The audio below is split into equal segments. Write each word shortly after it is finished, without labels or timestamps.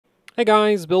Hey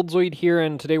guys, Buildzoid here,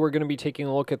 and today we're going to be taking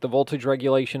a look at the voltage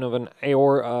regulation of a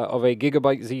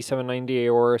Gigabyte Z790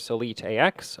 Aorus Elite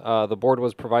AX. The board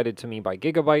was provided to me by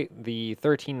Gigabyte. The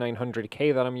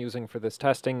 13900K that I'm using for this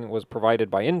testing was provided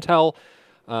by Intel.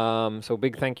 So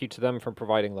big thank you to them for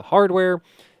providing the hardware.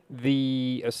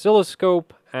 The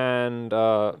oscilloscope and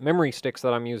memory sticks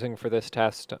that I'm using for this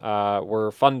test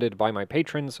were funded by my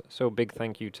patrons, so big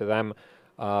thank you to them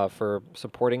for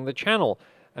supporting the channel.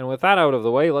 And with that out of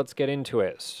the way, let's get into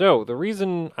it. So, the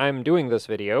reason I'm doing this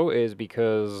video is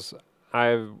because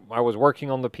I was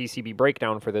working on the PCB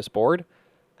breakdown for this board,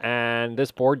 and this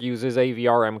board uses a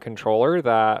VRM controller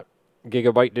that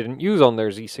Gigabyte didn't use on their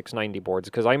Z690 boards,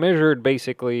 because I measured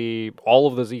basically all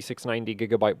of the Z690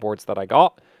 Gigabyte boards that I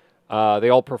got. They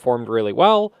all performed really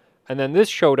well, and then this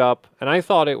showed up, and I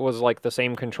thought it was like the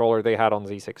same controller they had on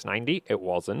Z690. It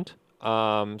wasn't.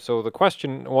 So the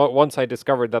question, once I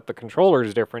discovered that the controller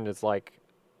is different, is like,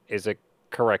 is it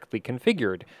correctly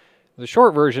configured? The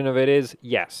short version of it is,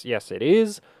 yes, it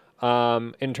is.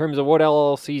 In terms of what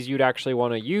LLCs you'd actually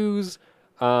want to use,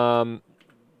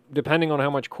 depending on how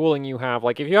much cooling you have,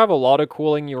 like if you have a lot of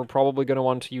cooling, you're probably going to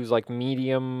want to use like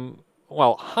medium,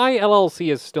 well, high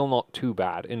LLC is still not too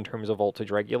bad in terms of voltage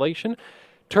regulation.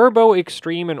 Turbo,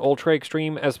 Extreme, and Ultra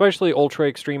Extreme, especially Ultra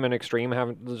Extreme and Extreme,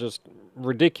 have just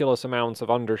ridiculous amounts of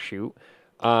undershoot.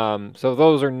 So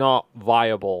those are not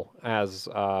viable as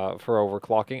for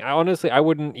overclocking. I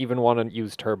wouldn't even want to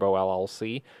use Turbo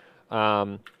LLC.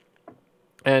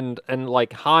 And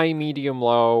like high, medium,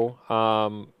 low,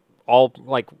 all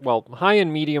like, well, high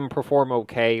and medium perform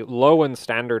okay. Low and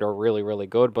standard are really, really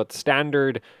good, but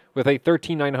standard with a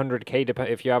 13900K,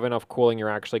 if you have enough cooling, you're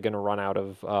actually going to run out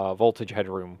of voltage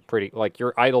headroom. Like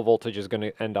your idle voltage is going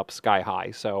to end up sky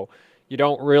high. So you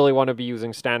don't really want to be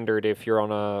using standard if you're on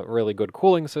a really good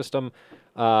cooling system,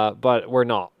 but we're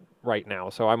not right now.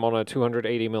 So I'm on a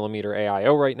 280 millimeter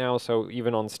AIO right now. So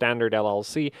even on standard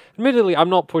LLC, admittedly, I'm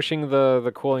not pushing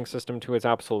the cooling system to its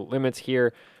absolute limits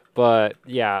here. But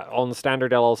yeah, on the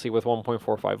standard LLC with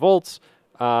 1.45 volts,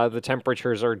 the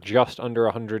temperatures are just under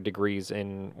 100 degrees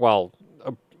in, well,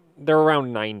 they're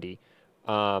around 90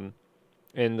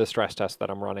 in the stress test that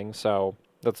I'm running. So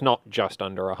that's not just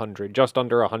under 100. Just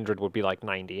under 100 would be like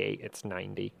 98. It's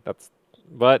 90.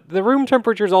 But the room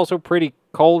temperature is also pretty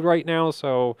cold right now.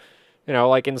 So, you know,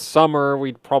 like in summer,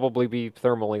 we'd probably be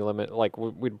thermally like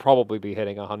we'd probably be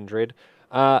hitting 100.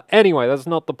 Anyway, that's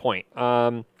not the point.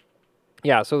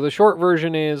 Yeah, so the short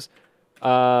version is,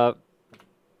 like,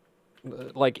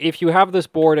 if you have this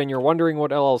board and you're wondering what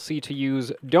LLC to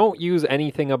use, don't use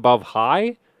anything above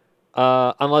high,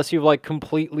 unless you've, like,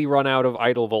 completely run out of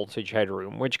idle voltage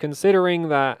headroom, which, considering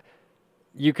that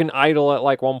you can idle at,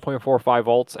 like, 1.45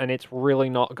 volts and it's really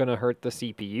not going to hurt the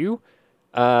CPU,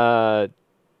 I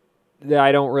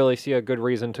don't really see a good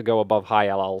reason to go above high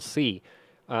LLC.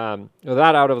 With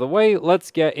that out of the way,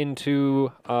 let's get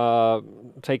into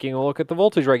taking a look at the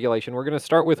voltage regulation. We're going to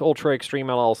start with Ultra Extreme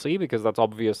LLC because that's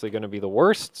obviously going to be the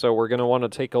worst. So we're going to want to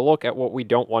take a look at what we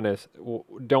don't want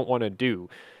to do.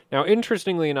 Now,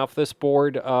 interestingly enough, this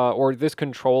board or this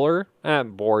controller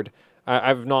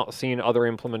I've not seen other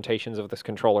implementations of this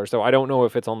controller, so I don't know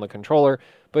if it's on the controller.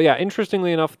 But yeah,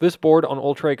 interestingly enough, this board on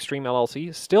Ultra Extreme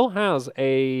LLC still has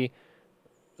a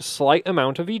slight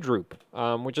amount of E-droop,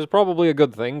 which is probably a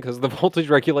good thing because the voltage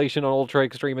regulation on Ultra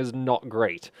Extreme is not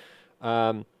great.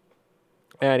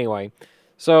 Anyway,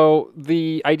 so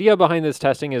the idea behind this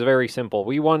testing is very simple.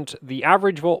 We want the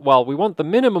we want the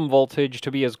minimum voltage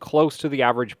to be as close to the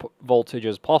average voltage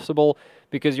as possible,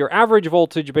 because your average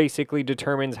voltage basically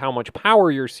determines how much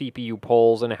power your CPU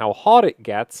pulls and how hot it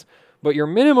gets, but your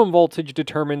minimum voltage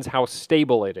determines how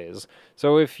stable it is.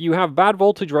 So if you have bad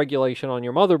voltage regulation on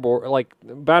your motherboard, like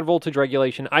bad voltage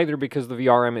regulation either because the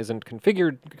VRM isn't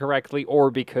configured correctly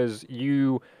or because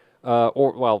you,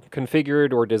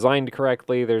 configured or designed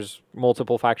correctly, there's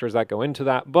multiple factors that go into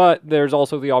that, but there's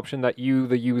also the option that you,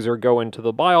 the user, go into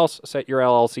the BIOS, set your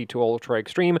LLC to Ultra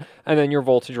Extreme, and then your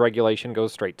voltage regulation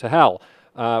goes straight to hell,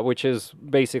 which is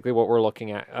basically what we're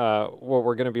looking at, what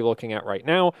we're going to be looking at right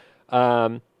now.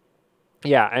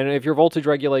 Yeah, and if your voltage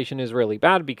regulation is really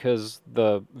bad because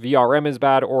the VRM is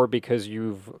bad or because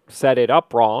you've set it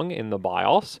up wrong in the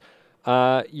BIOS,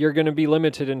 you're going to be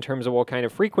limited in terms of what kind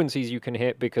of frequencies you can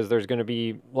hit, because there's going to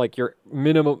be, like, your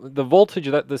minimum, the voltage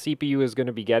that the CPU is going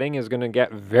to be getting is going to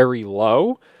get very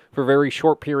low for very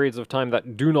short periods of time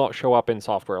that do not show up in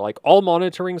software. Like, all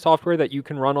monitoring software that you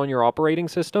can run on your operating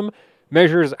system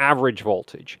measures average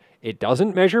voltage. It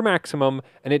doesn't measure maximum,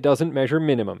 and it doesn't measure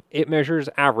minimum. It measures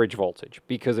average voltage,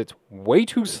 because it's way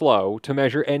too slow to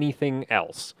measure anything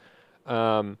else.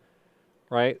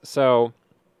 Right? So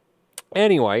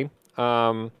Anyway,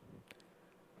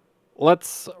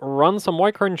 let's run some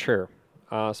Y cruncher,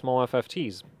 small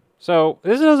FFTs. So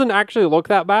this doesn't actually look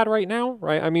that bad right now,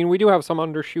 right? I mean, we do have some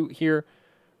undershoot here,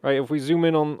 right? If we zoom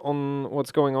in on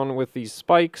what's going on with these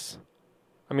spikes,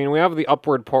 I mean, we have the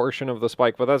upward portion of the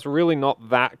spike, but that's really not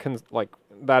that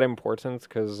that important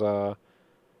because,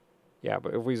 yeah.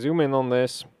 But if we zoom in on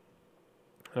this,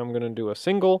 I'm gonna do a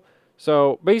single.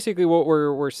 So basically, what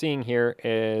we're seeing here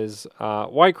is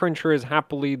Y cruncher is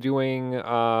happily doing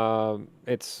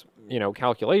its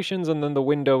calculations, and then the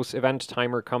Windows event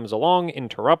timer comes along,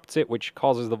 interrupts it, which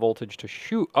causes the voltage to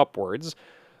shoot upwards.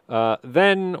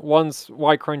 Then once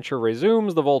Y cruncher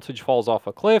resumes, the voltage falls off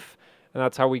a cliff, and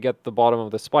that's how we get the bottom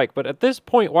of the spike. But at this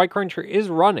point, Y cruncher is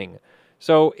running.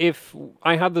 So if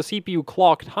I had the CPU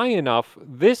clocked high enough,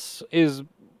 this is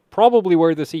probably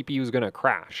where the CPU is going to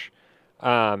crash.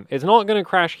 It's not going to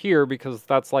crash here because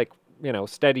that's like,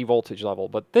 steady voltage level.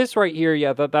 But this right here,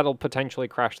 yeah, that'll potentially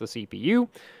crash the CPU.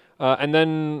 And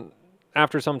then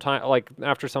after some time,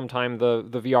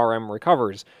 the VRM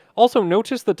recovers. Also,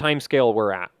 notice the time scale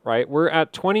we're at, right? We're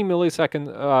at 20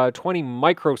 milliseconds, 20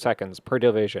 microseconds per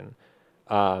division.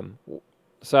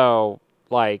 So,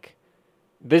 like,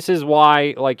 this is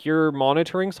why, like, your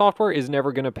monitoring software is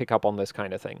never going to pick up on this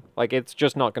kind of thing. Like, it's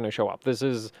just not going to show up. This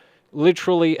is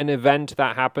literally an event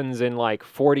that happens in, like,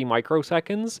 40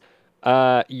 microseconds.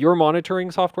 Your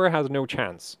monitoring software has no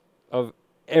chance of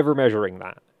ever measuring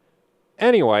that.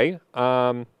 Anyway,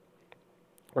 we're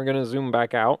going to zoom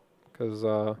back out because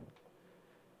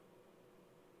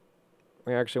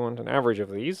we actually want an average of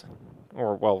these.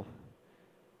 Or, well,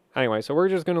 anyway, so we're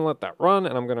just going to let that run,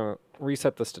 and I'm going to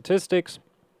reset the statistics.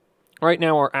 Right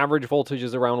now, our average voltage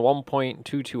is around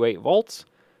 1.228 volts,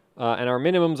 and our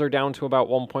minimums are down to about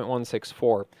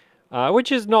 1.164,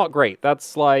 which is not great.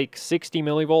 That's like 60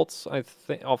 millivolts, I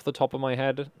think, off the top of my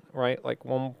head, right? Like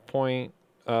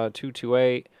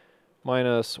 1.228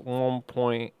 minus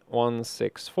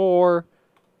 1.164.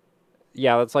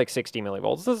 Yeah, that's like 60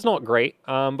 millivolts. That's not great,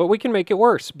 but we can make it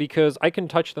worse because I can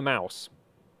touch the mouse.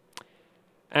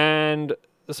 And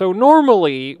so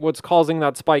normally what's causing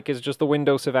that spike is just the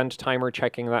Windows event timer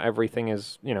checking that everything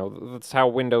is, that's how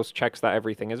Windows checks that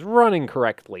everything is running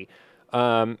correctly.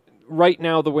 Right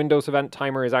now, the Windows event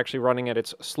timer is actually running at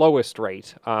its slowest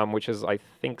rate, which is, I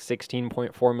think,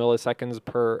 16.4 milliseconds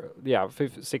per, yeah,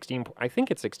 16, I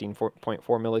think it's 16.4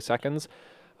 milliseconds.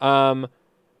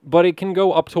 But it can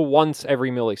go up to once every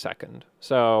millisecond.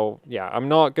 So, yeah,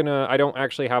 I don't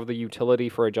actually have the utility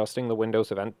for adjusting the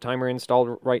Windows event timer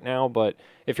installed right now, but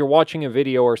if you're watching a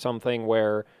video or something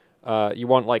where you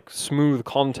want, like, smooth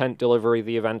content delivery,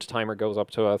 the event timer goes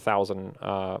up to 1,000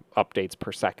 updates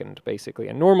per second, basically.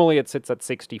 And normally it sits at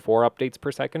 64 updates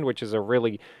per second, which is a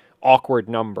really awkward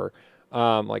number.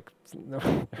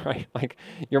 Right, like,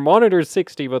 your monitor's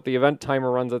 60, but the event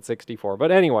timer runs at 64. But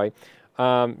anyway,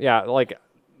 yeah, like,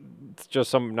 it's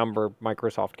just some number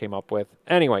Microsoft came up with.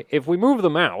 Anyway, if we move the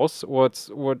mouse, what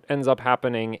ends up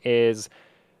happening is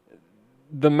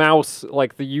the mouse,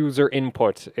 like the user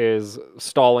input, is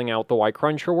stalling out the Y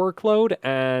cruncher workload,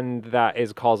 and that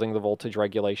is causing the voltage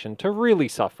regulation to really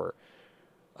suffer.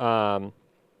 So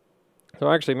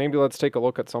actually, maybe let's take a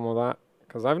look at some of that,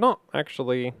 because I've not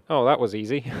actually... Oh, that was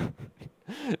easy.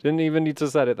 Didn't even need to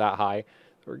set it that high.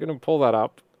 So we're going to pull that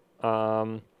up.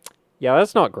 Yeah,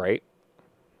 that's not great.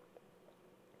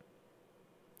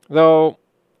 Though,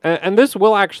 and this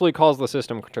will actually cause the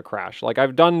system to crash. Like,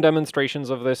 I've done demonstrations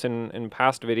of this in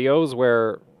past videos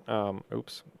where,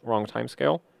 oops, wrong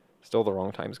timescale, still the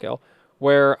wrong timescale,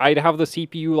 where I'd have the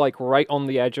CPU, like, right on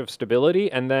the edge of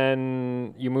stability, and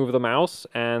then you move the mouse,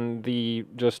 and the,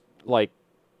 just, like,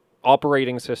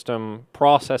 operating system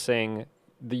processing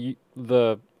the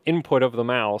input of the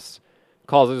mouse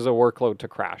causes a workload to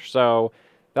crash. So,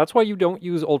 that's why you don't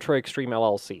use Ultra Extreme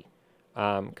LLC.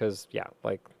 Because, yeah,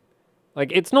 like,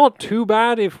 it's not too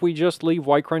bad if we just leave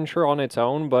Y cruncher on its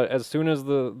own, but as soon as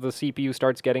the CPU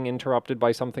starts getting interrupted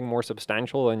by something more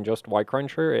substantial than just Y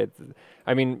cruncher,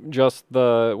 just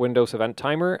the Windows event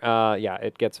timer, yeah,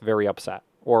 it gets very upset.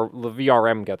 Or the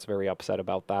VRM gets very upset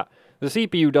about that. The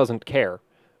CPU doesn't care.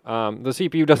 The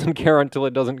CPU doesn't care until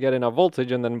it doesn't get enough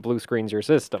voltage and then blue screens your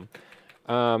system.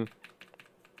 The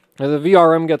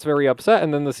VRM gets very upset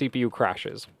and then the CPU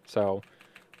crashes. So,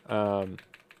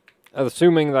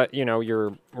 assuming that,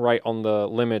 you're right on the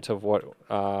limit of what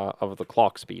of the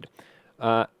clock speed.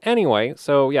 Anyway,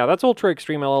 so yeah, that's Ultra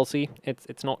Extreme LLC.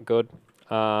 It's not good.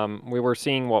 We were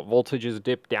seeing what voltages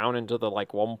dip down into the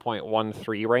like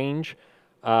 1.13 range,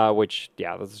 which,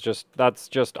 yeah, that's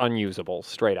just unusable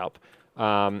straight up.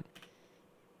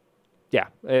 yeah,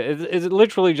 it's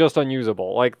literally just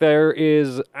unusable. Like, there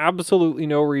is absolutely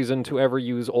no reason to ever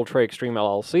use Ultra Extreme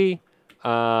LLC,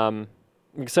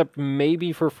 except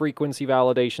maybe for frequency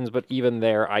validations, but even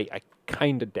there, I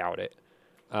kind of doubt it.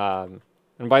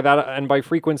 And by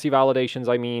frequency validations,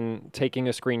 I mean taking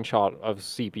a screenshot of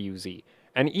CPU Z.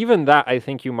 And even that, I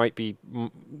think you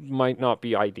might not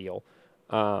be ideal.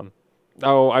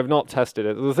 Oh, I've not tested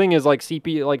it. The thing is, like,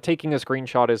 CPU, like, taking a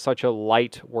screenshot is such a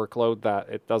light workload that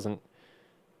it doesn't,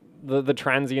 the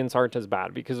transients aren't as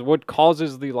bad, because what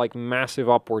causes the, like, massive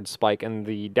upward spike and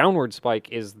the downward spike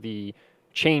is the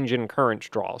change in current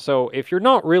draw. So if you're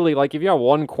not really, like, if you have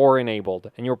one core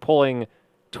enabled and you're pulling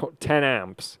 10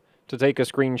 amps to take a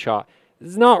screenshot,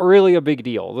 it's not really a big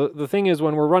deal. The thing is,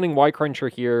 when we're running Y-Cruncher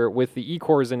here with the E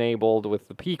cores enabled, with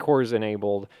the P cores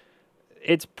enabled,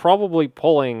 it's probably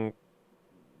pulling,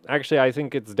 actually, I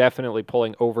think it's definitely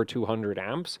pulling over 200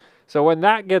 amps. So when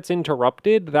that gets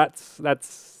interrupted, that's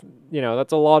you know,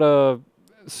 that's a lot of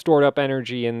stored up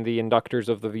energy in the inductors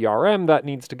of the VRM that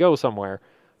needs to go somewhere,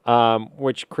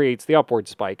 which creates the upward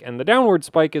spike. And the downward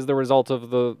spike is the result of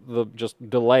the just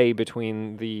delay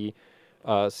between the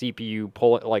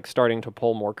CPU starting to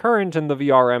pull more current and the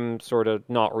VRM sort of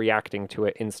not reacting to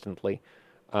it instantly.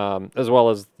 As well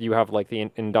as you have, like, the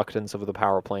inductance of the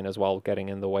power plane as well getting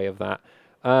in the way of that.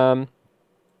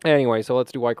 Anyway, so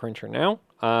let's do Y-Cruncher now.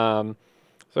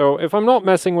 So if I'm not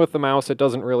messing with the mouse, it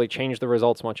doesn't really change the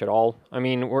results much at all. I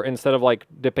mean, we're, instead of, like,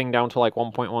 dipping down to, like,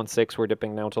 1.16, we're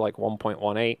dipping down to, like,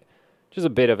 1.18, which is a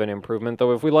bit of an improvement.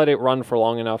 Though if we let it run for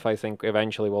long enough, I think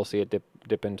eventually we'll see it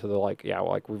dip into the, like, yeah,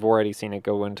 like, we've already seen it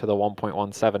go into the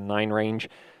 1.179 range.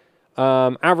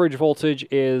 Average voltage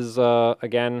is,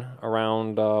 again,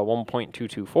 around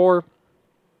 1.224.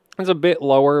 It's a bit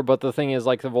lower, but the thing is,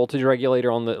 like, the voltage regulator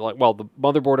on the, like, well, the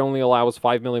motherboard only allows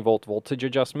 5 millivolt voltage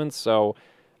adjustments, so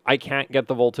I can't get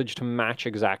the voltage to match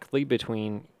exactly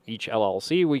between each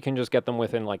LLC. We can just get them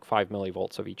within, like, 5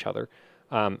 millivolts of each other.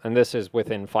 And this is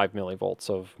within 5 millivolts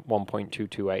of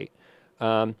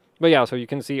 1.228. But yeah, so you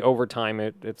can see over time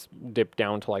it's dipped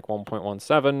down to, like,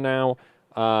 1.17 now.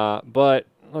 But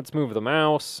let's move the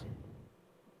mouse.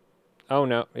 Oh,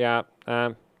 no, yeah.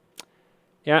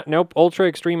 Yeah, nope, Ultra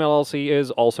Extreme LLC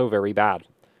is also very bad.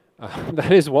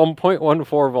 That is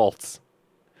 1.14 volts.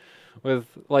 With,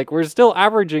 like, we're still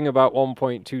averaging about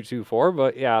 1.224,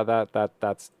 but yeah,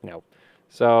 that's no.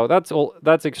 So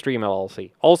that's Extreme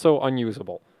LLC. Also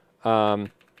unusable.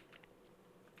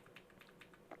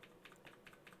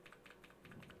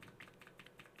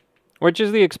 Which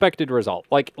is the expected result.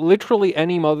 Like, literally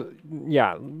any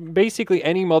basically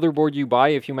any motherboard you buy,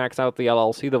 if you max out the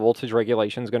LLC, the voltage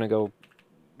regulation is going to go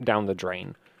down the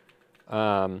drain.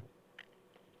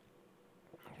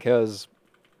 Because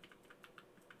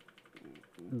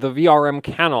the VRM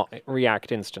cannot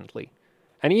react instantly.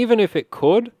 And even if it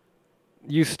could,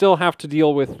 you still have to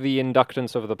deal with the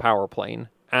inductance of the power plane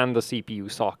and the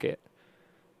CPU socket.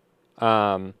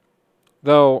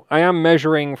 Though I am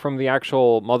measuring from the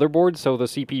actual motherboard, so the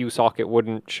CPU socket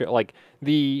wouldn't like,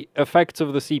 the effects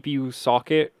of the CPU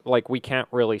socket, like, we can't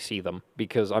really see them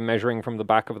because I'm measuring from the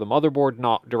back of the motherboard,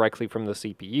 not directly from the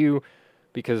CPU,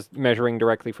 because measuring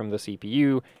directly from the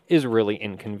CPU is really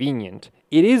inconvenient.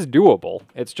 It is doable,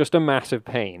 it's just a massive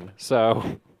pain,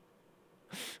 so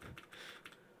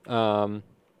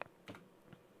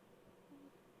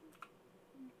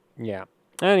yeah.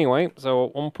 Anyway,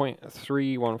 so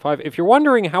 1.315. If you're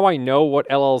wondering how I know what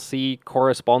LLC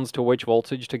corresponds to which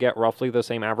voltage to get roughly the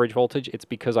same average voltage, it's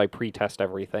because I pre-test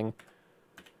everything.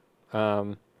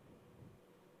 Like,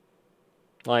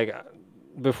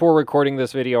 before recording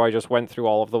this video, I just went through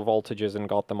all of the voltages and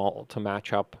got them all to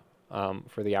match up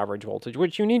for the average voltage,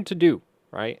 which you need to do,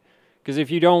 right? Because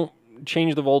if you don't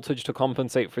change the voltage to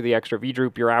compensate for the extra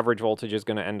V-droop, your average voltage is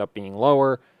going to end up being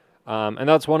lower. And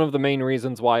that's one of the main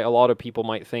reasons why a lot of people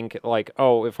might think, like,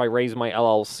 oh, if I raise my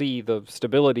LLC, the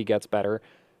stability gets better.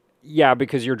 Yeah,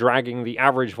 because you're dragging the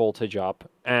average voltage up,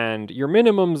 and your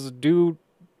minimums do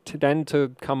tend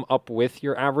to come up with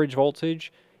your average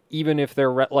voltage, even if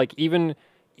they're, like, even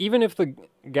if the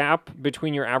gap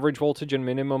between your average voltage and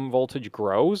minimum voltage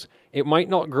grows, it might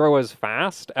not grow as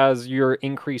fast as your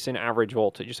increase in average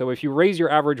voltage. So if you raise your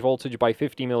average voltage by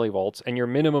 50 millivolts, and your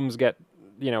minimums get,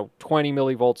 20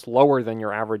 millivolts lower than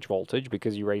your average voltage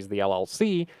because you raise the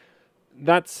LLC,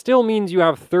 that still means you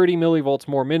have 30 millivolts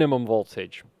more minimum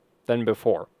voltage than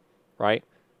before, right?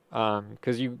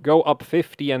 Because you go up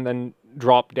 50 and then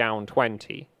drop down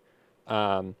 20.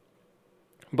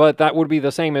 But that would be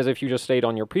the same as if you just stayed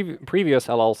on your previous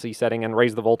LLC setting and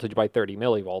raised the voltage by 30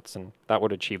 millivolts, and that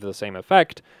would achieve the same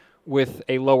effect with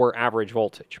a lower average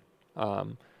voltage.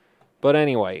 But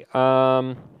anyway,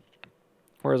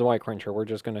 where's Y Cruncher? We're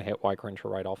just going to hit Y Cruncher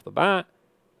right off the bat.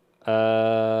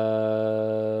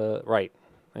 Right.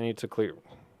 I need to clear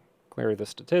the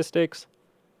statistics.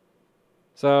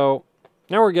 So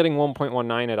now we're getting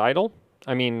 1.19 at idle.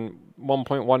 I mean,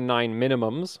 1.19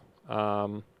 minimums.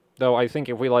 Though I think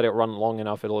if we let it run long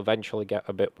enough, it'll eventually get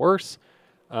a bit worse.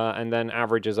 And then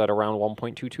averages at around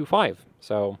 1.225.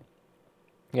 So,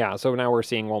 yeah, so now we're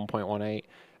seeing 1.18.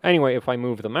 Anyway, if I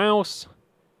move the mouse,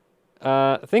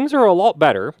 things are a lot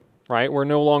better, right? We're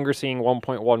no longer seeing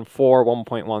 1.14,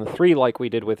 1.13 like we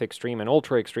did with Extreme and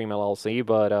Ultra Extreme LLC,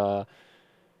 but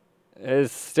it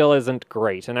still isn't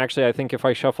great. And actually, I think if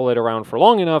I shuffle it around for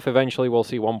long enough, eventually we'll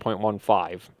see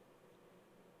 1.15.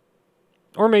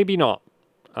 Or maybe not.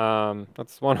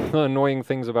 That's one of the annoying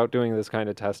things about doing this kind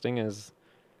of testing is,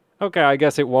 okay, I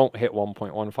guess it won't hit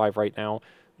 1.15 right now.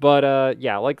 But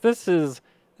yeah, like this is,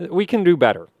 we can do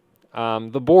better.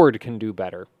 The board can do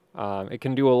better. It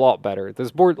can do a lot better.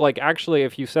 This board, like actually,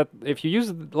 if you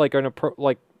use like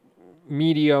like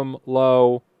medium,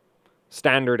 low,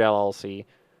 standard LLC,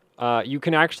 you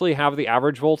can actually have the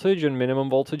average voltage and minimum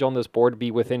voltage on this board be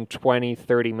within 20,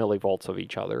 30 millivolts of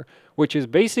each other, which is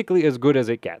basically as good as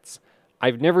it gets.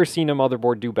 I've never seen a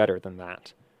motherboard do better than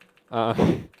that.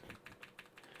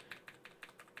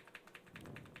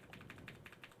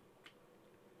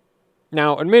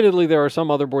 Now, admittedly, there are some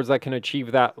motherboards that can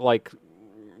achieve that, like,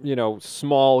 you know,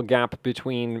 small gap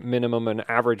between minimum and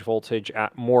average voltage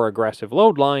at more aggressive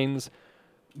load lines,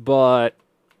 but,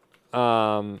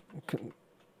 that's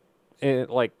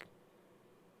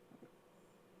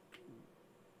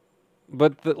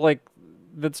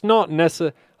not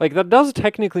necessarily, like, that does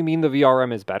technically mean the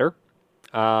VRM is better.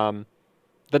 That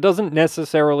doesn't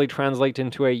necessarily translate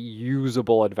into a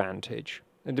usable advantage,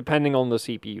 depending on the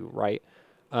CPU, right?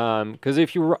 Because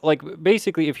if you, like,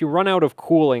 basically, if you run out of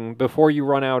cooling before you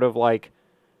run out of, like,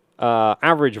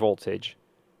 average voltage,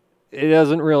 it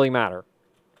doesn't really matter,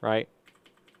 right?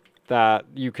 That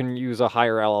you can use a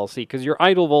higher LLC, because your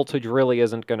idle voltage really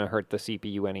isn't going to hurt the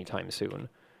CPU anytime soon.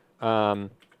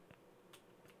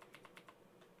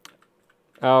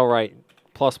 All right,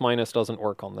 plus minus doesn't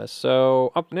work on this.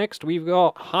 So up next, we've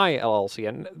got high LLC,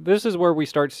 and this is where we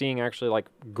start seeing actually like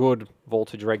good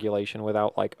voltage regulation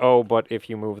without like, oh, but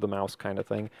if you move the mouse kind of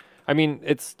thing. I mean,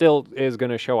 it still is going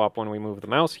to show up when we move the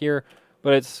mouse here,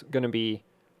 but it's going to be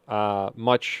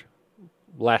much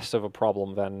less of a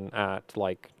problem than at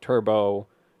like turbo,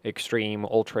 extreme,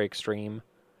 ultra extreme.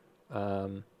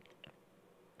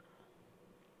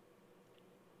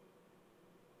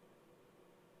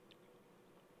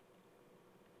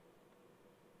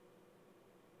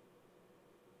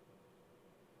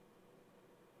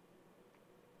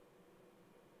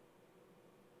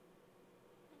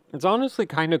 It's honestly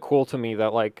kind of cool to me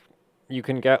that like you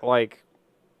can get like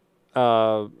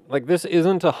this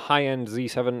isn't a high-end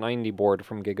Z790 board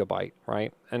from Gigabyte,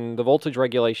 right? And the voltage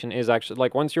regulation is actually,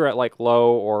 like, once you're at, like,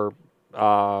 low or,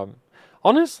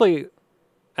 honestly,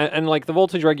 and like, the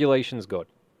voltage regulation's good,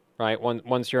 right?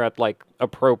 Once you're at, like,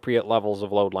 appropriate levels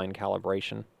of load line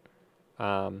calibration.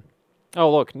 Oh,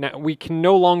 look, now we can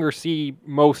no longer see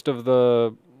most of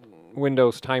the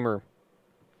Windows timer,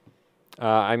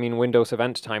 Windows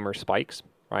event timer spikes.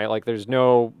 Right, like there's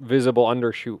no visible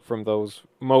undershoot from those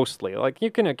mostly. Like you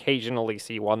can occasionally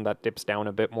see one that dips down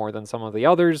a bit more than some of the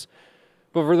others,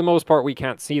 but for the most part we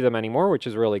can't see them anymore, which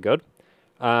is really good.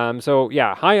 So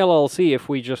yeah, high LLC, if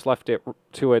we just left it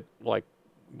to it like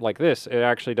this, it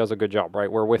actually does a good job,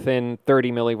 right? We're within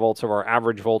 30 millivolts of our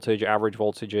average voltage. Average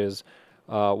voltage is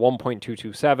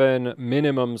 1.227.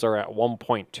 Minimums are at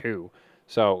 1.2.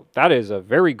 So that is a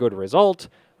very good result.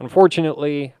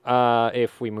 Unfortunately,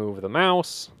 if we move the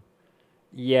mouse,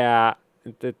 yeah,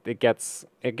 it gets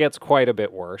quite a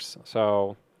bit worse.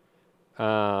 So,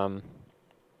 oh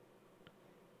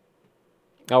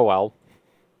well.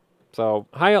 So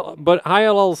high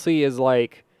LLC is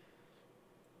like,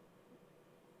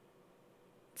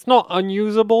 it's not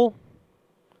unusable,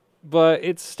 but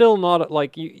it's still not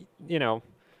like you know,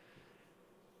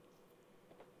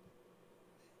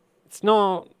 it's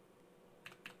not.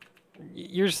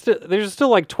 There's still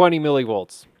like 20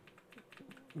 millivolts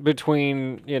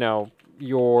between, you know,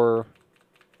 your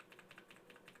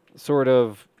sort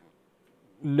of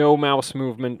no mouse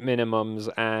movement minimums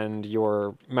and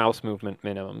your mouse movement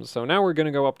minimums. So now we're going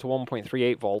to go up to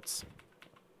 1.38 volts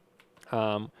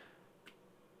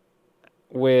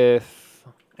with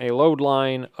a load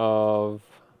line of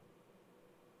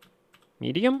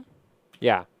medium?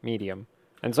 Yeah, medium.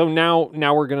 And so now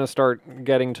we're going to start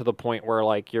getting to the point where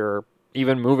like you're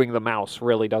even moving the mouse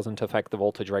really doesn't affect the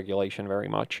voltage regulation very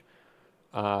much.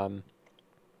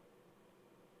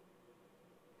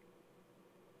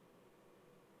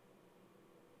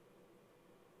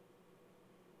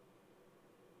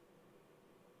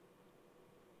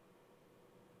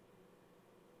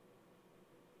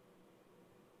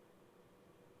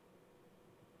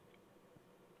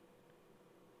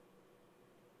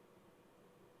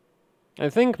 I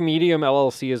think medium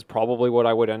LLC is probably what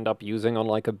I would end up using on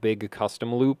like a big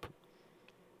custom loop,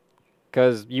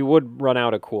 because you would run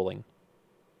out of cooling.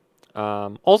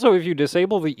 Also, if you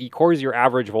disable the E-cores, your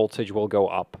average voltage will go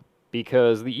up,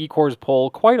 because the E-cores pull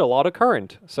quite a lot of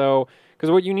current. So, because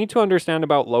what you need to understand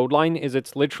about load line is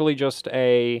it's literally just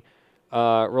a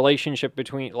relationship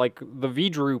between, like, the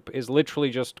V-droop is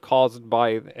literally just caused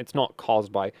by, it's not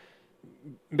caused by,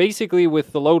 basically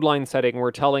with the load line setting, we're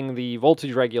telling the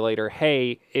voltage regulator,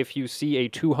 hey, if you see a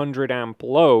 200 amp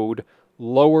load,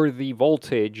 lower the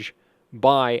voltage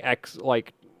by X,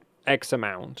 like, X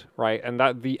amount, right? And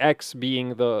that the X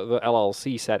being the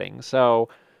LLC setting. So,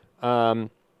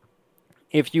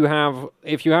 if you have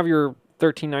your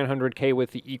 13900K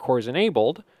with the E-cores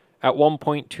enabled, at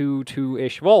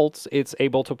 1.22-ish volts, it's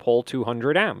able to pull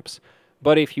 200 amps.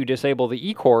 But if you disable the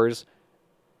E-cores,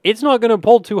 it's not going to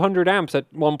pull 200 amps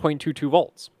at 1.22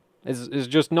 volts. It's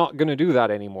just not going to do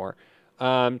that anymore.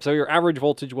 So your average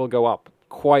voltage will go up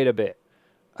quite a bit.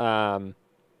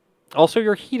 Also,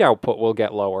 your heat output will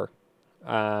get lower.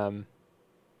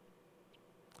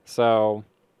 So,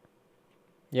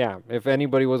 yeah, if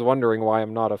anybody was wondering why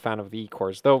I'm not a fan of the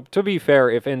E-cores. Though, to be fair,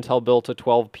 if Intel built a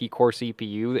 12 P-core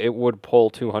CPU, it would pull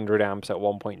 200 amps at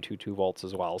 1.22 volts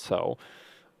as well. So,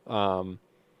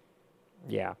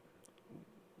 yeah.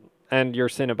 And your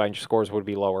Cinebench scores would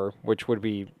be lower, which would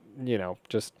be, you know,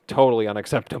 just totally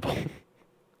unacceptable.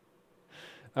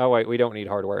 Oh, wait, we don't need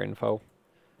hardware info.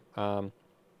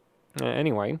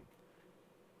 Anyway.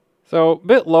 So, a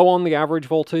bit low on the average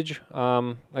voltage.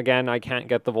 Again, I can't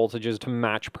get the voltages to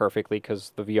match perfectly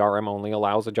because the VRM only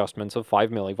allows adjustments of 5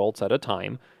 millivolts at a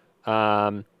time.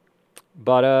 Yeah,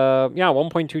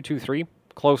 1.223.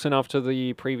 Close enough to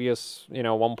the previous, you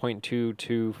know,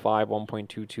 1.225,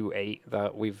 1.228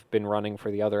 that we've been running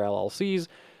for the other LLCs.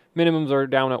 Minimums are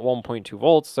down at 1.2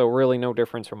 volts, so really no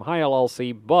difference from high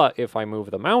LLC. But if I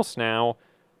move the mouse now,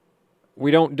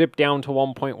 we don't dip down to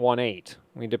 1.18.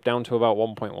 We dip down to about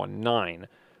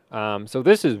 1.19. So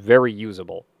this is very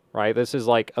usable, right? This is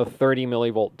like a 30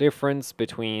 millivolt difference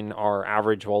between our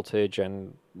average voltage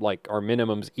and like our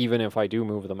minimums, even if I do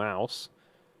move the mouse.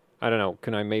 I don't know,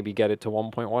 can I maybe get it to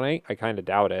 1.18? I kind of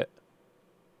doubt it.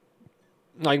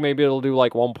 Like, maybe it'll do,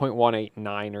 like,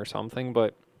 1.189 or something,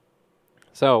 but...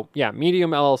 So, yeah,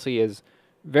 medium LLC is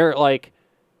very, like...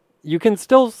 You can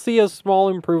still see a small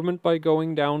improvement by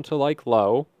going down to, like,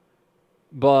 low,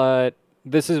 but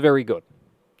this is very good.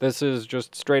 This is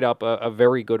just straight up a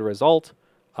very good result.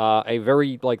 A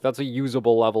very, like, that's a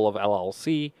usable level of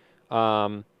LLC.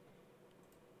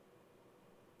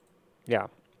 Yeah.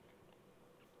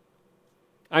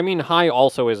 I mean, high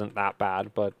also isn't that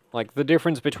bad, but, like, the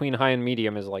difference between high and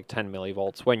medium is, like, 10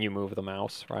 millivolts when you move the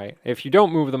mouse, right? If you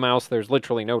don't move the mouse, there's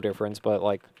literally no difference, but,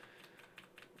 like,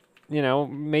 you know,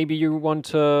 maybe you want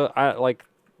to, like,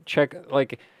 check,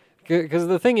 like, because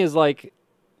the thing is, like,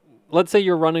 let's say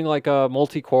you're running, like, a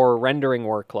multi-core rendering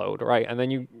workload, right? And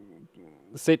then you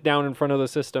sit down in front of the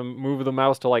system, move the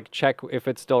mouse to, like, check if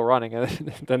it's still running,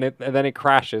 and then it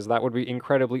crashes. That would be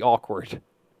incredibly awkward.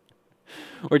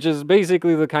 Which is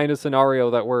basically the kind of scenario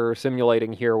that we're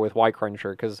simulating here with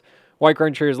Y-Cruncher, because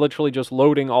Y-Cruncher is literally just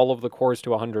loading all of the cores to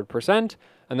 100%,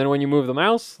 and then when you move the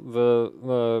mouse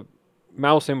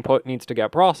mouse input needs to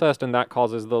get processed, and that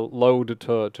causes the load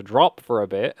to drop for a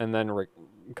bit, and then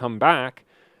come back,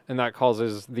 and that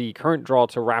causes the current draw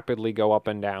to rapidly go up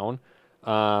and down,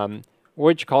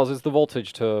 which causes the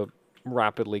voltage to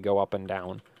rapidly go up and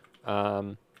down.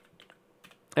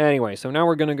 Anyway, so now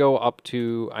we're going to go up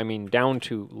to, down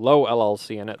to low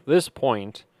LLC, and at this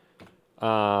point,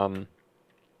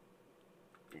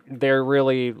 there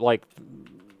really, like,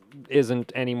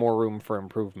 isn't any more room for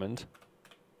improvement,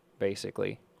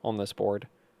 basically, on this board.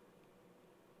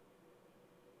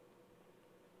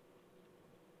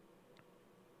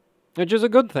 Which is a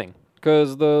good thing,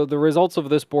 because the results of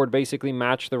this board basically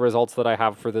match the results that I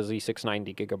have for the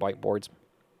Z690 Gigabyte boards.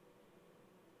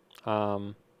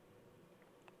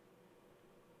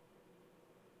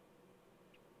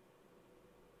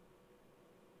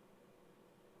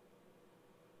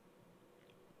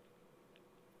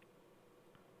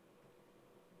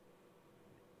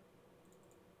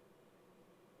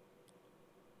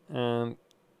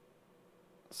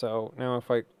 So now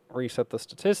if I reset the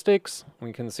statistics,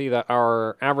 we can see that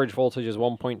our average voltage is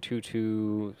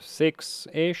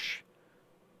 1.226-ish,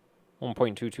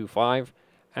 1.225,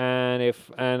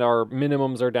 and our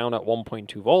minimums are down at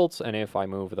 1.2 volts, and if I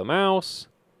move the mouse,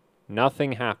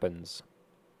 nothing happens.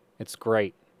 It's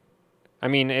great. I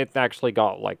mean, it actually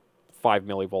got like 5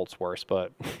 millivolts worse,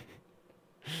 but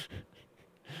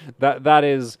that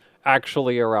is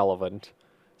actually irrelevant.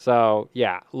 So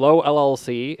yeah, low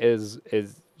LLC is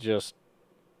just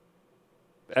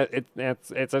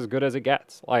it's as good as it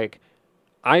gets. Like,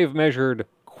 I've measured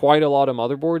quite a lot of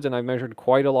motherboards and I've measured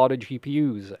quite a lot of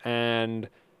GPUs, and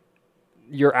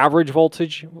your average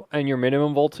voltage and your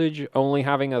minimum voltage only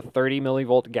having a 30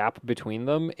 millivolt gap between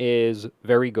them is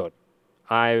very good.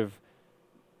 I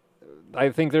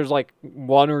think there's like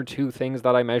one or two things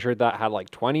that I measured that had like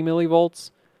 20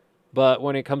 millivolts, but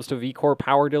when it comes to vCore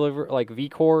power deliver, like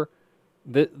vCore,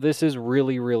 this is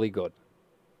really, really good.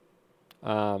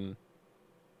 Yeah,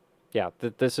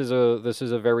 this is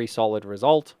a very solid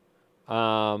result.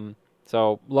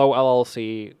 So low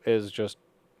LLC is just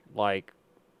like,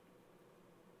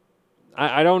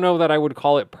 I don't know that I would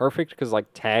call it perfect, because like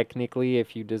technically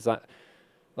if you design,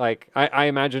 like I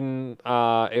imagine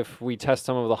if we test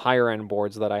some of the higher end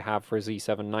boards that I have for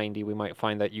Z790, we might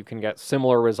find that you can get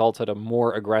similar results at a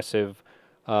more aggressive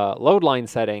load line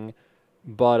setting,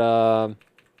 but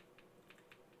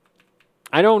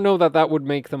I don't know that that would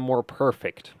make them more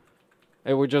perfect.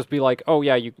 It would just be like, oh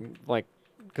yeah, you like,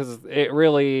 because it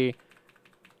really,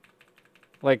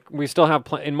 like, we still have,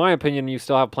 in my opinion, you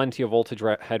still have plenty of voltage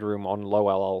headroom on low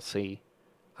LLC.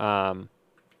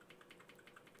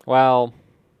 Well,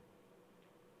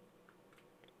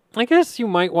 I guess you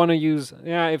might want to use,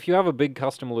 yeah, if you have a big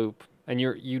custom loop and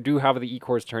you do have the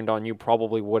E-cores turned on, you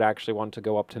probably would actually want to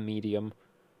go up to medium.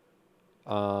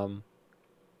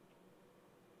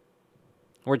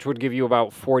 Which would give you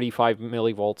about 45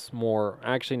 millivolts more,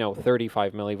 actually no,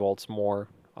 35 millivolts more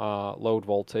load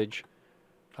voltage.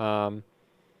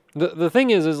 The thing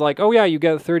is like, oh yeah, you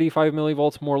get 35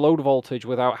 millivolts more load voltage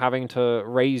without having to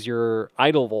raise your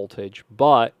idle voltage,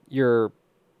 but your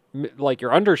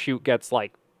undershoot gets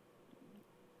like,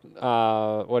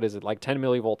 what is it, like 10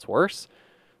 millivolts worse.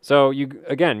 So you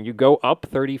go up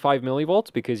 35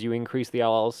 millivolts because you increase the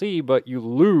LLC, but you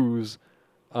lose,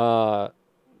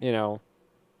 you know,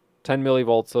 10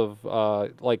 millivolts of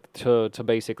like to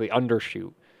basically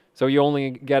undershoot. So you only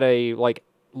get a like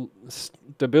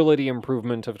stability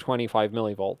improvement of 25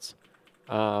 millivolts.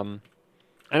 And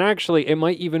actually, it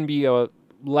might even be a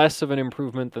less of an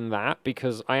improvement than that,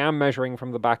 because I am measuring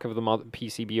from the back of the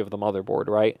PCB of the motherboard,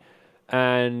 right?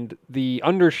 And the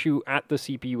undershoot at the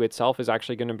CPU itself is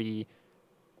actually going to be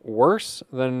worse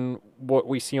than what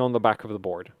we see on the back of the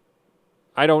board.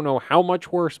 I don't know how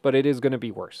much worse, but it is going to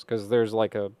be worse, because there's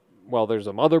like a, well, there's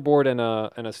a motherboard and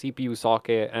a CPU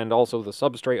socket, and also the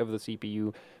substrate of the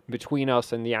CPU between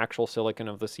us and the actual silicon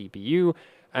of the CPU,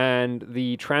 and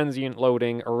the transient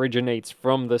loading originates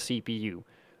from the CPU.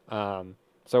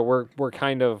 So we're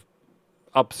kind of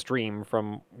upstream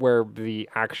from where the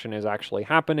action is actually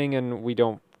happening, and we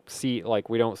don't see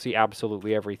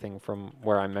absolutely everything from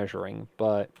where I'm measuring.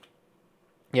 But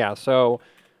yeah, so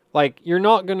like, you're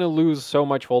not going to lose so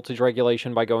much voltage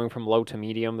regulation by going from low to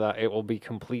medium that it will be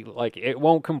complete, like, it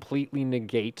won't completely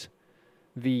negate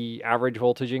the average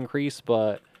voltage increase,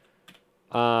 but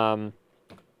yeah,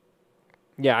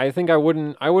 I think I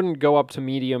wouldn't go up to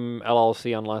medium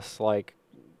LLC unless, like,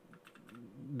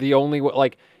 the only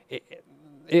like,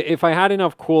 if I had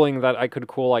enough cooling that I could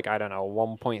cool, like, I don't know,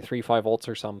 1.35 volts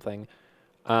or something,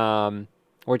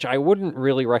 which I wouldn't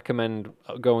really recommend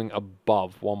going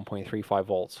above 1.35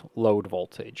 volts load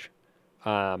voltage,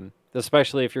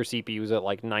 especially if your CPU is at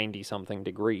like 90-something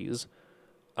degrees.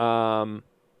 But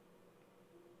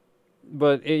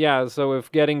yeah, so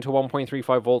if getting to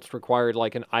 1.35 volts required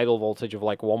like an idle voltage of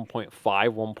like 1.5,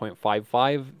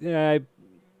 1.55, yeah,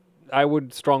 I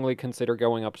would strongly consider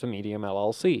going up to medium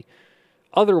LLC.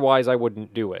 Otherwise, I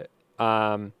wouldn't do it.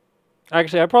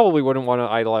 Actually, I probably wouldn't want to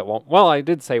idle at 1... Well, I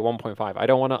did say 1.5. I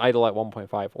don't want to idle at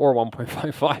 1.5 or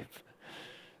 1.55.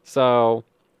 So,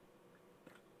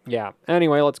 yeah.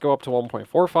 Anyway, let's go up to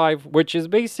 1.45, which is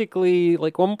basically,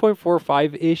 like,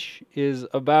 1.45-ish is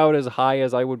about as high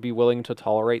as I would be willing to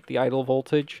tolerate the idle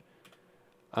voltage.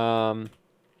 Anyway,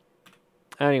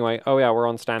 oh yeah, we're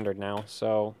on standard now,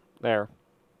 so there.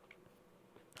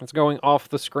 It's going off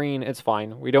the screen. It's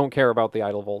fine. We don't care about the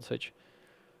idle voltage.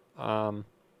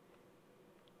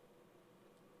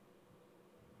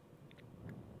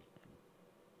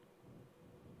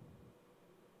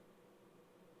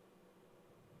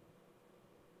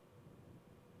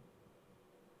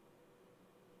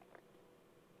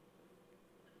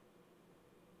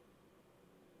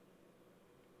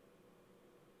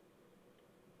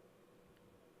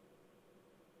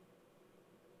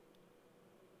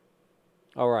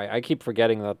 Alright, I keep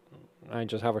forgetting that I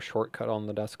just have a shortcut on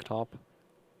the desktop.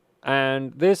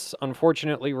 And this,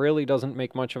 unfortunately, really doesn't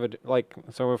make much of a... Like,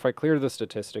 so if I clear the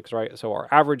statistics, right? So our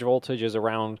average voltage is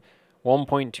around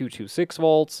 1.226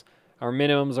 volts. our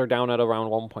minimums are down at around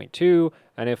 1.2,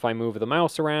 and if I move the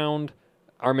mouse around,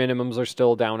 our minimums are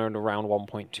still down at around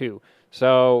 1.2.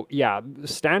 So yeah,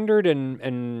 standard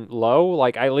and low,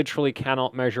 like I literally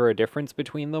cannot measure a difference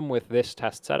between them with this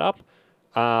test setup.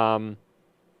 So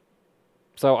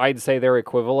I'd say they're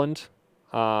equivalent.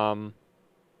 Yeah,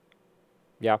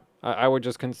 I would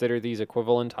just consider these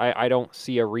equivalent. I don't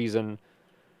see a reason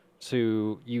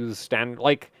to use standard,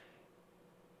 like,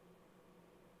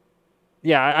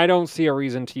 yeah, I don't see a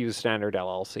reason to use standard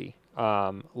LLC.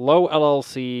 Low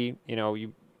LLC, you know,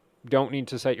 you don't need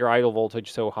to set your idle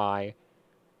voltage so high,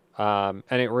 and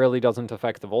it really doesn't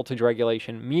affect the voltage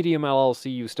regulation. Medium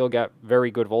LLC, you still get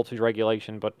very good voltage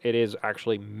regulation, but it is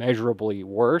actually measurably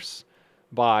worse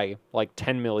by like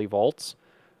 10 millivolts.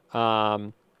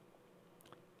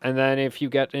 And then if you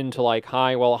get into like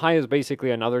high, well, high is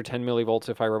basically another 10 millivolts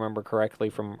if I remember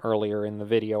correctly from earlier in the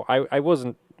video. I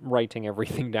wasn't writing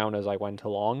everything down as I went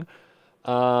along.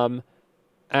 Well,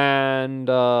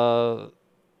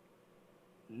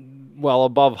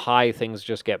 above high, things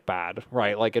just get bad,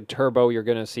 right? Like a turbo, you're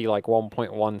going to see like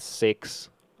 1.16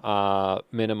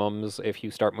 minimums if you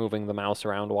start moving the mouse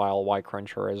around while Y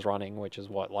Cruncher is running, which is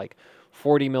what, like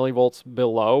 40 millivolts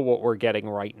below what we're getting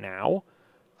right now.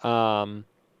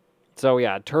 So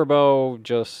yeah, turbo,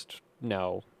 just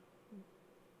no.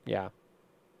 Yeah,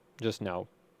 just no.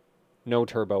 No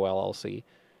turbo LLC.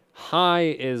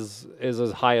 High is as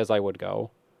high as I would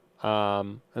go.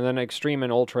 And then extreme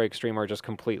and ultra extreme are just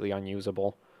completely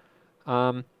unusable.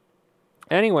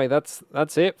 Anyway, that's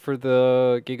it for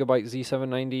the Gigabyte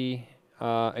Z790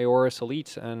 Aorus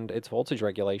Elite and its voltage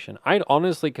regulation. I'd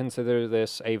honestly consider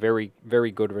this a very,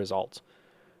 very good result.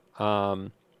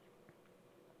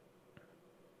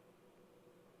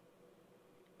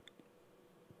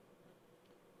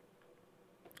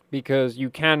 Because you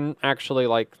can actually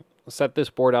like set this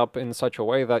board up in such a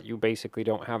way that you basically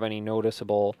don't have any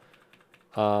noticeable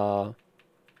well,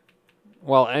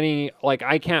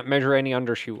 I can't measure any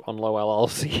undershoot on low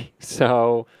LLC,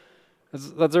 so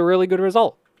that's a really good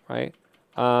result, right?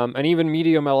 And even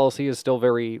medium LLC is still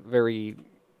very, very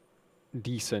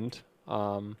decent,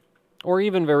 or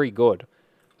even very good,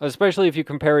 especially if you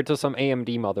compare it to some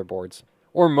AMD motherboards.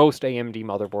 Or most AMD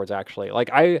motherboards, actually.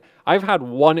 Like, I've had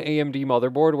one AMD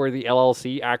motherboard where the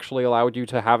LLC actually allowed you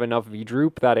to have enough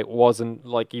V-droop that it wasn't,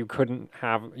 like, you wouldn't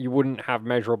have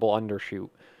measurable undershoot.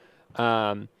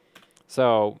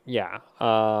 So, yeah.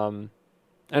 And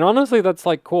honestly, that's,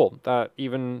 like, cool. That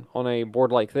even on a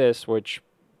board like this, which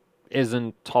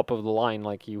isn't top of the line,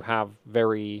 like, you have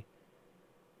very...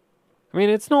 I mean,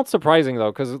 it's not surprising,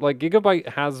 though, because, like, Gigabyte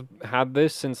has had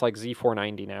this since, like,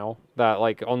 Z490 now. That,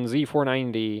 like, on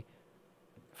Z490...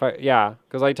 yeah,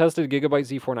 because I tested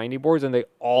Gigabyte Z490 boards, and they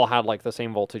all had, like, the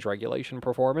same voltage regulation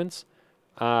performance.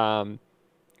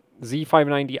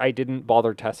 Z590, I didn't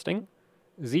bother testing.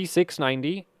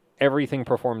 Z690, everything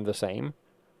performed the same.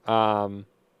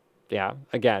 Yeah,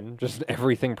 again, just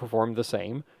everything performed the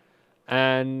same.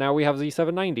 And now we have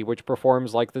Z790, which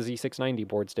performs like the Z690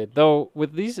 boards did. Though,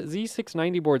 with these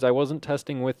Z690 boards, I wasn't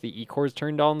testing with the E-cores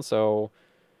turned on, so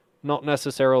not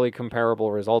necessarily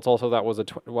comparable results. Also, that was a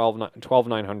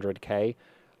 12900K.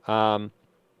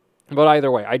 But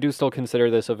either way, I do still consider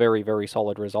this a very, very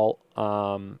solid result.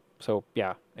 So,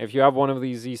 yeah, if you have one of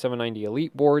these Z790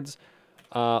 Elite boards,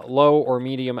 low or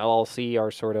medium LLC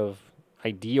are sort of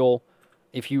ideal.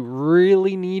 If you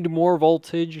really need more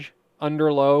voltage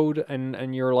under load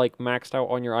and you're like maxed out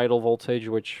on your idle voltage,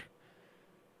 which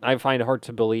I find hard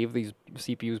to believe, these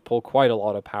CPUs pull quite a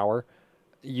lot of power,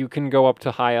 you can go up to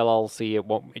high LLC. It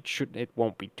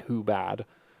won't be too bad.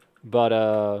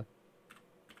 But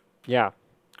yeah.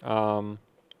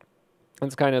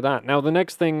 That's kind of that. Now the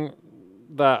next thing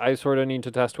that I sort of need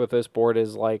to test with this board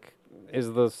is like,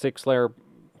 is the 6-layer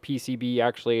PCB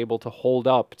actually able to hold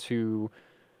up to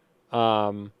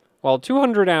well,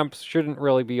 200 amps shouldn't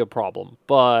really be a problem,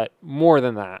 but more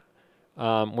than that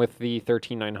with the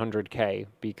 13900K,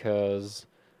 because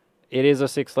it is a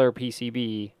 6-layer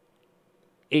PCB.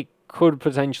 It could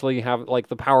potentially have, like,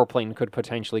 the power plane could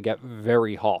potentially get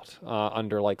very hot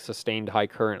under, like, sustained high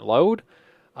current load.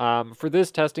 For this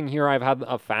testing here, I've had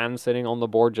a fan sitting on the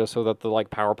board just so that the,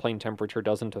 like, power plane temperature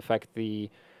doesn't affect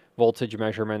the voltage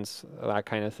measurements, that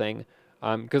kind of thing.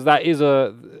 Because that is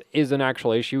an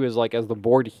actual issue, is like as the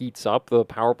board heats up, the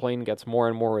power plane gets more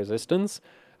and more resistance,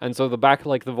 and so the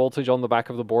voltage on the back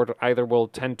of the board either will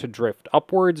tend to drift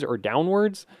upwards or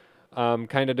downwards,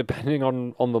 kind of depending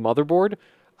on the motherboard.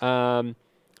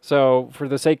 So for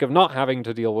the sake of not having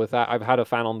to deal with that, I've had a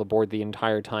fan on the board the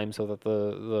entire time so that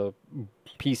the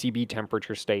PCB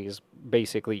temperature stays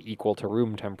basically equal to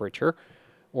room temperature.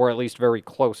 or at least very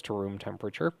close to room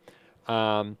temperature.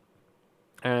 Yeah,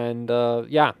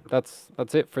 that's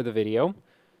it for the video.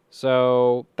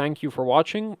 So thank you for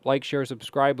watching. Like, share,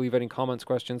 subscribe, leave any comments,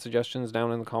 questions, suggestions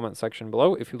down in the comment section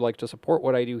below. If you'd like to support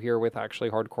what I do here with actually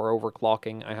hardcore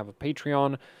overclocking, I have a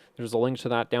Patreon. There's a link to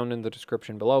that down in the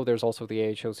description below. There's also the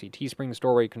AHOC Teespring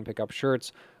store where you can pick up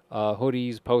shirts,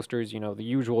 hoodies, posters, you know, the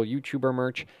usual YouTuber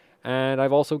merch. And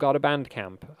I've also got a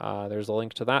Bandcamp. There's a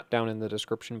link to that down in the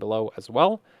description below as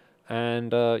well.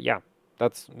 And yeah,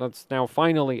 that's now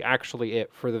finally actually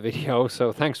it for the video.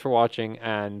 So thanks for watching,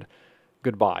 and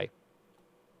goodbye.